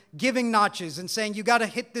with giving notches and saying, you got to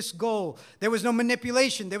hit this goal. There was no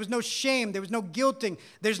manipulation. There was no shame. There was no guilting.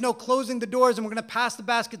 There's no closing the doors and we're going to pass the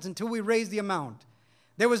baskets until we raise the amount.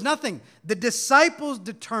 There was nothing. The disciples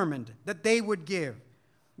determined that they would give.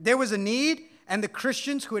 There was a need, and the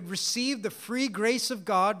Christians who had received the free grace of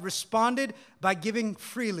God responded by giving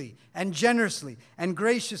freely and generously and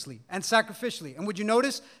graciously and sacrificially. And would you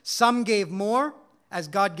notice, some gave more as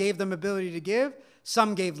God gave them ability to give.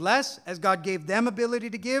 Some gave less as God gave them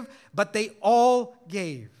ability to give, but they all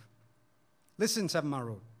gave. Listen, 7 Mile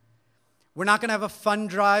Road. We're not going to have a fund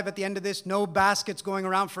drive at the end of this. No baskets going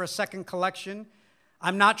around for a second collection.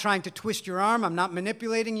 I'm not trying to twist your arm. I'm not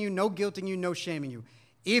manipulating you. No guilting you. No shaming you.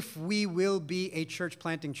 If we will be a church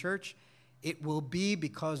planting church, it will be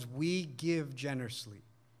because we give generously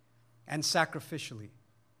and sacrificially.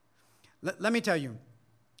 Let me tell you,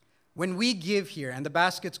 when we give here and the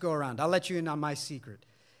baskets go around, I'll let you in on my secret.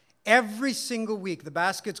 Every single week, the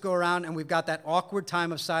baskets go around and we've got that awkward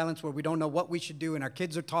time of silence where we don't know what we should do and our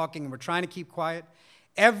kids are talking and we're trying to keep quiet.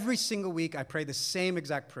 Every single week, I pray the same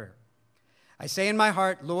exact prayer. I say in my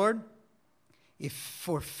heart, Lord, if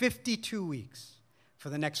for 52 weeks, for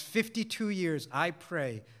the next 52 years, I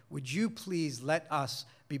pray, would you please let us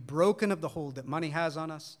be broken of the hold that money has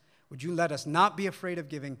on us? Would you let us not be afraid of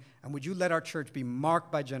giving? And would you let our church be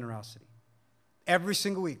marked by generosity? Every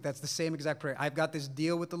single week, that's the same exact prayer. I've got this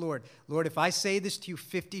deal with the Lord. Lord, if I say this to you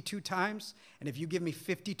 52 times, and if you give me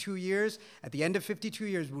 52 years, at the end of 52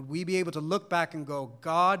 years, would we be able to look back and go,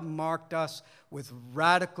 God marked us with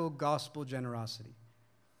radical gospel generosity?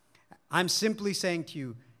 I'm simply saying to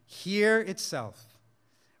you, here itself,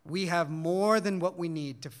 we have more than what we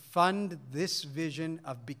need to fund this vision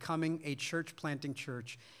of becoming a church planting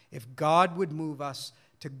church if God would move us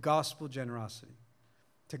to gospel generosity,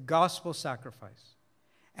 to gospel sacrifice.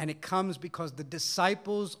 And it comes because the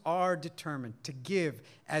disciples are determined to give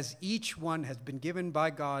as each one has been given by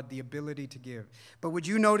God the ability to give. But would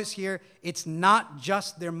you notice here, it's not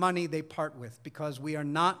just their money they part with because we are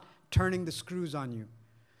not turning the screws on you.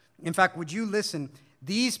 In fact, would you listen?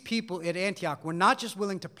 These people at Antioch were not just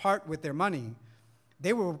willing to part with their money,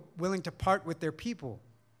 they were willing to part with their people.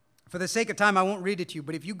 For the sake of time, I won't read it to you,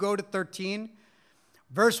 but if you go to 13,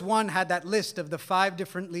 verse 1 had that list of the 5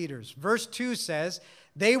 different leaders. Verse 2 says,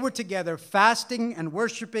 they were together fasting and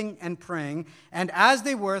worshiping and praying. And as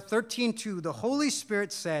they were, 13:2, the Holy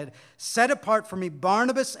Spirit said, set apart for me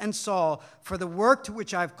Barnabas and Saul for the work to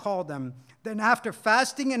which I've called them. Then after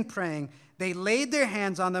fasting and praying, they laid their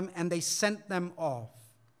hands on them and they sent them off.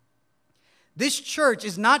 This church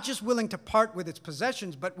is not just willing to part with its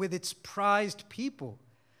possessions, but with its prized people.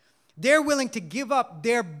 They're willing to give up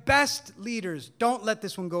their best leaders. Don't let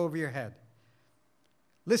this one go over your head.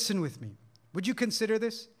 Listen with me. Would you consider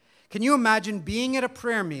this? Can you imagine being at a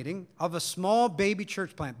prayer meeting of a small baby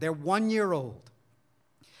church plant? They're 1 year old.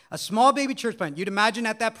 A small baby church plant. You'd imagine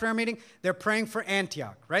at that prayer meeting, they're praying for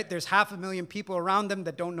Antioch, right? There's 500,000 people around them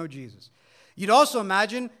that don't know Jesus. You'd also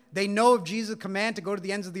imagine they know of Jesus' command to go to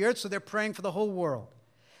the ends of the earth, so they're praying for the whole world.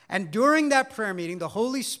 And during that prayer meeting, the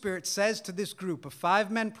Holy Spirit says to this group of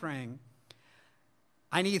 5 men praying,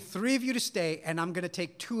 I need 3 of you to stay, and I'm going to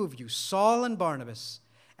take 2 of you, Saul and Barnabas,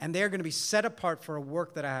 and they're going to be set apart for a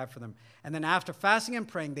work that I have for them. And then after fasting and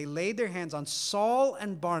praying, they laid their hands on Saul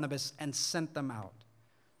and Barnabas and sent them out.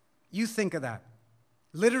 You think of that.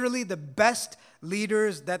 Literally the best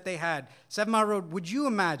leaders that they had. 7 Mile Road, would you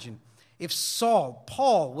imagine if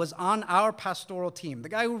Paul was on our pastoral team, the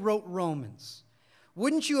guy who wrote Romans?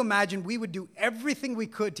 Wouldn't you imagine we would do everything we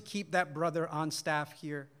could to keep that brother on staff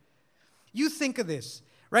here? You think of this,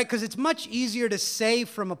 right? Because it's much easier to say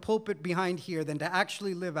from a pulpit behind here than to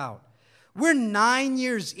actually live out. We're 9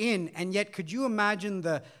 years in, and yet could you imagine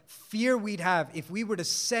the fear we'd have if we were to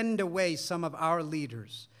send away some of our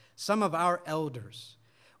leaders, some of our elders?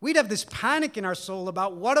 We'd have this panic in our soul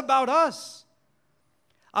about what about us?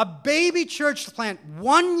 A baby church plant,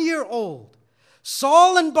 1 year old.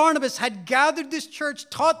 Saul and Barnabas had gathered this church,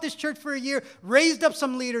 taught this church for a year, raised up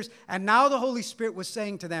some leaders, and now the Holy Spirit was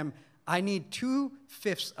saying to them, I need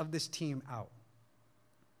 2/5 of this team out.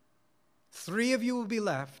 3 of you will be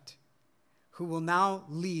left who will now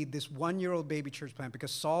lead this 1-year-old baby church plant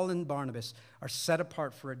because Saul and Barnabas are set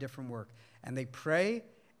apart for a different work. And they pray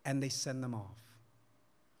and they send them off.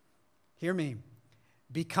 Hear me.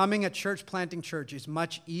 Becoming a church planting church is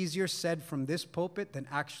much easier said from this pulpit than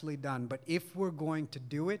actually done. But if we're going to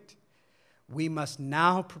do it, we must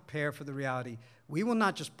now prepare for the reality. We will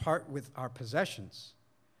not just part with our possessions.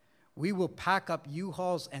 We will pack up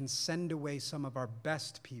U-Hauls and send away some of our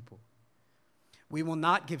best people. We will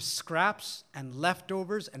not give scraps and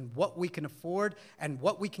leftovers and what we can afford and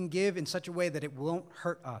what we can give in such a way that it won't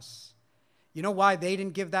hurt us. You know why they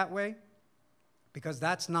didn't give that way? Because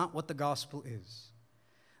that's not what the gospel is.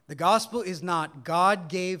 The gospel is not God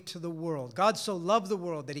gave to the world. God so loved the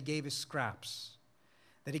world that he gave his scraps,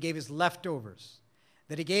 that he gave his leftovers,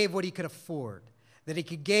 that he gave what he could afford, that he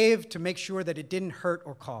could give to make sure that it didn't hurt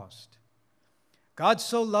or cost. God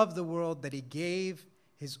so loved the world that he gave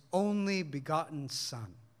his only begotten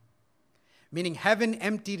Son, meaning heaven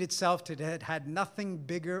emptied itself till it had nothing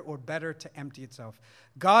bigger or better to empty itself.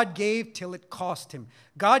 God gave till it cost him.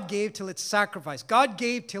 God gave till it sacrificed. God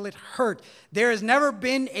gave till it hurt. There has never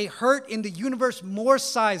been a hurt in the universe more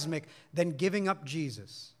seismic than giving up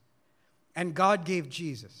Jesus. And God gave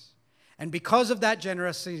Jesus. And because of that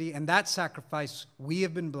generosity and that sacrifice, we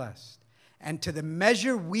have been blessed. And to the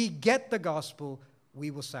measure we get the gospel,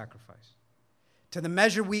 we will sacrifice. To the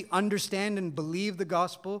measure we understand and believe the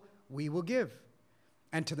gospel, we will give.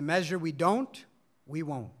 And to the measure we don't, we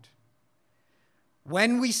won't.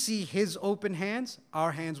 When we see his open hands,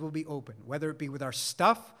 our hands will be open, whether it be with our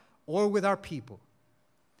stuff or with our people.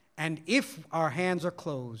 And if our hands are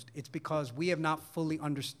closed, it's because we have not fully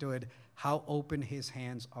understood how open his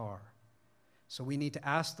hands are. So we need to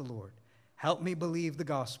ask the Lord, help me believe the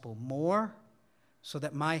gospel more so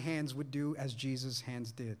that my hands would do as Jesus'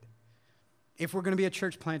 hands did. If we're going to be a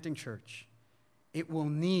church planting church, it will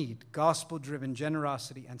need gospel-driven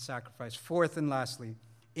generosity and sacrifice. Fourth and lastly,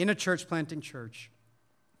 in a church planting church,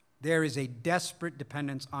 there is a desperate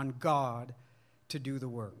dependence on God to do the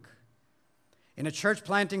work. In a church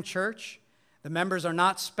planting church, the members are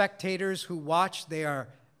not spectators who watch, they are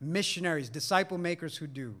missionaries, disciple makers who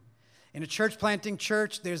do. In a church planting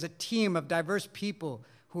church, there's a team of diverse people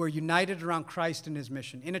who are united around Christ and his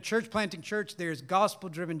mission. In a church planting church, there's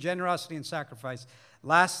gospel-driven generosity and sacrifice.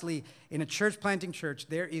 Lastly, in a church planting church,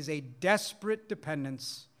 there is a desperate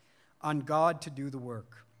dependence on God to do the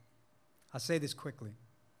work. I'll say this quickly.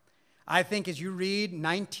 I think as you read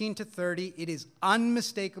 19 to 30, it is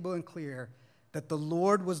unmistakable and clear that the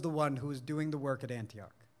Lord was the one who was doing the work at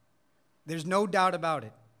Antioch. There's no doubt about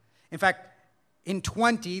it. In fact, In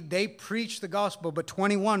 20, they preached the gospel, but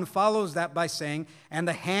 21 follows that by saying, and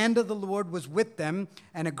the hand of the Lord was with them,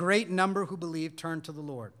 and a great number who believed turned to the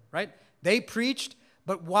Lord, right? They preached,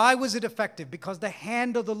 but why was it effective? Because the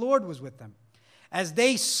hand of the Lord was with them. As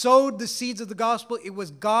they sowed the seeds of the gospel, it was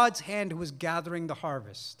God's hand who was gathering the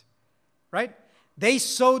harvest, right? They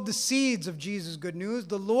sowed the seeds of Jesus' good news.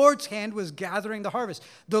 The Lord's hand was gathering the harvest.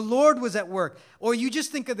 The Lord was at work. Or you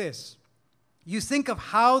just think of this. You think of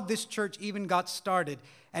how this church even got started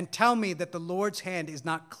and tell me that the Lord's hand is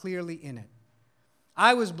not clearly in it.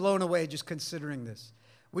 I was blown away just considering this.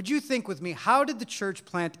 Would you think with me, how did the church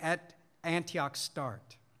plant at Antioch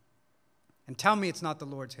start? And tell me it's not the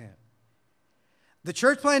Lord's hand. The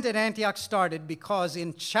church plant at Antioch started because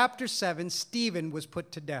in chapter 7, Stephen was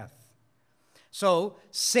put to death. So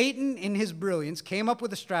Satan, in his brilliance, came up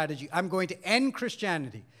with a strategy. I'm going to end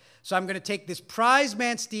Christianity. So I'm going to take this prize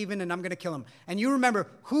man, Stephen, and I'm going to kill him. And you remember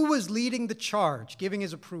who was leading the charge, giving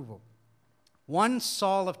his approval? One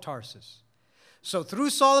Saul of Tarsus. So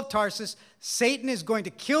through Saul of Tarsus, Satan is going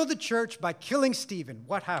to kill the church by killing Stephen.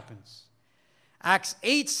 What happens? Acts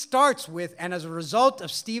 8 starts with, and as a result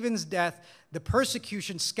of Stephen's death, the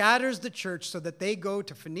persecution scatters the church so that they go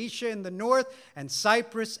to Phoenicia in the north and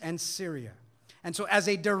Cyprus and Syria. And so as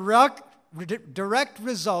a direct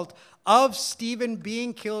result of Stephen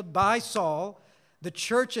being killed by Saul, the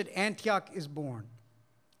church at Antioch is born.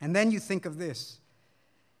 And then you think of this.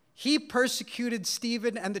 He persecuted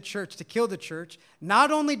Stephen and the church to kill the church.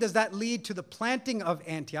 Not only does that lead to the planting of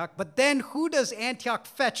Antioch, but then who does Antioch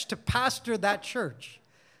fetch to pastor that church?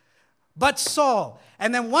 But Saul.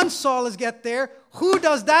 And then once Saul is get there, who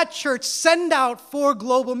does that church send out for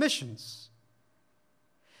global missions?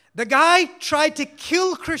 The guy tried to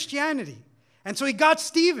kill Christianity. And so he got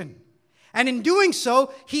Stephen. And in doing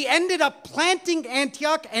so, he ended up planting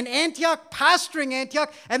Antioch and Antioch pastoring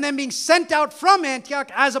Antioch and then being sent out from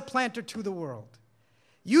Antioch as a planter to the world.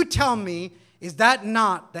 You tell me, is that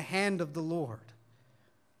not the hand of the Lord?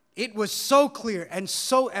 It was so clear and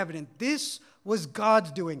so evident. This was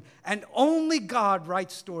God's doing. And only God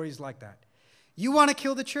writes stories like that. You want to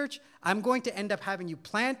kill the church? I'm going to end up having you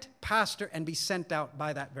plant, pastor, and be sent out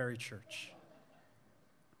by that very church.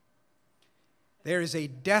 There is a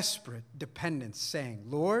desperate dependence saying,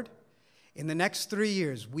 Lord, in the next 3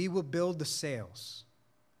 years, we will build the sails.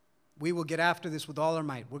 We will get after this with all our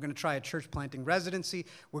might. We're going to try a church planting residency.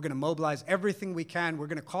 We're going to mobilize everything we can. We're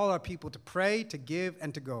going to call our people to pray, to give,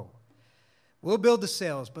 and to go. We'll build the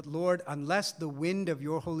sails, but Lord, unless the wind of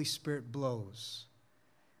your Holy Spirit blows,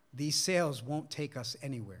 these sails won't take us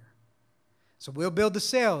anywhere. So we'll build the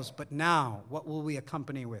sails, but now what will we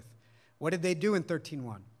accompany with? What did they do in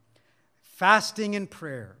 13:1? Fasting and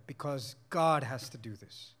prayer, because God has to do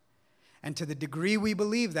this. And to the degree we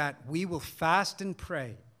believe that, we will fast and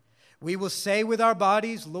pray. We will say with our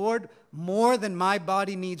bodies, Lord, more than my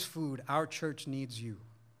body needs food, our church needs you.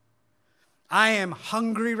 I am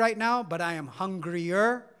hungry right now, but I am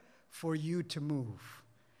hungrier for you to move.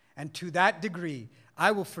 And to that degree,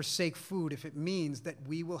 I will forsake food if it means that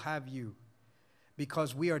we will have you,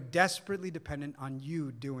 because we are desperately dependent on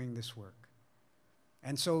you doing this work.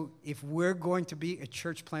 And so if we're going to be a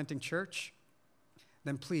church planting church,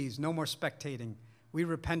 then please, no more spectating. We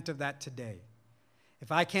repent of that today.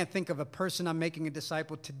 If I can't think of a person I'm making a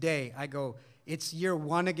disciple today, I go, it's year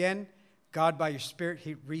 1 again. God, by your Spirit,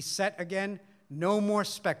 He reset again. No more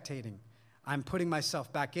spectating. I'm putting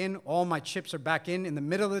myself back in. All my chips are back in the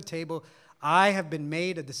middle of the table. I have been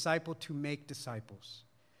made a disciple to make disciples.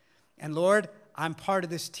 And Lord, I'm part of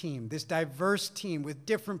this team, this diverse team with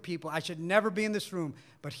different people. I should never be in this room,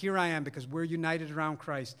 but here I am because we're united around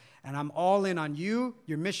Christ. And I'm all in on you,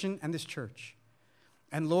 your mission, and this church.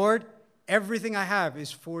 And Lord, everything I have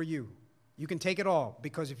is for you. You can take it all,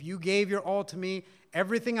 because if you gave your all to me,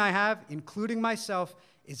 everything I have, including myself,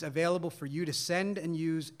 is available for you to send and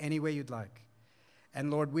use any way you'd like. And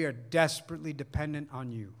Lord, we are desperately dependent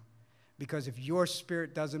on you, because if your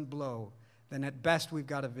Spirit doesn't blow, then at best we've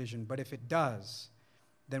got a vision. But if it does,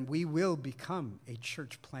 then we will become a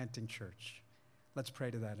church planting church. Let's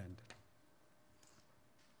pray to that end.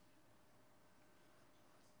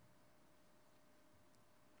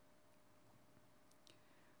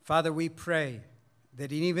 Father, we pray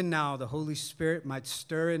that even now the Holy Spirit might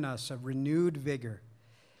stir in us a renewed vigor.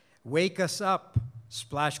 Wake us up,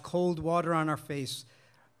 splash cold water on our face,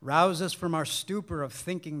 rouse us from our stupor of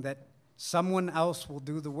thinking that someone else will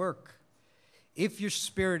do the work. If your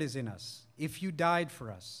Spirit is in us, if you died for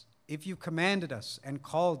us, if you commanded us and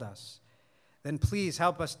called us, then please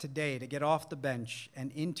help us today to get off the bench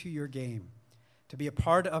and into your game, to be a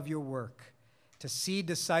part of your work, to see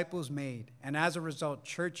disciples made, and as a result,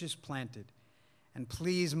 churches planted. And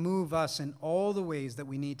please move us in all the ways that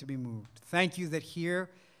we need to be moved. Thank you that here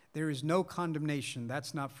there is no condemnation.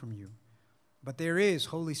 That's not from you. But there is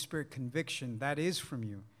Holy Spirit conviction. That is from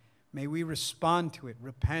you. May we respond to it,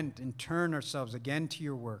 repent, and turn ourselves again to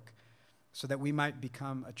your work so that we might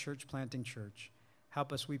become a church-planting church.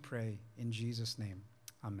 Help us, we pray, in Jesus' name.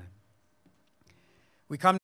 Amen. We come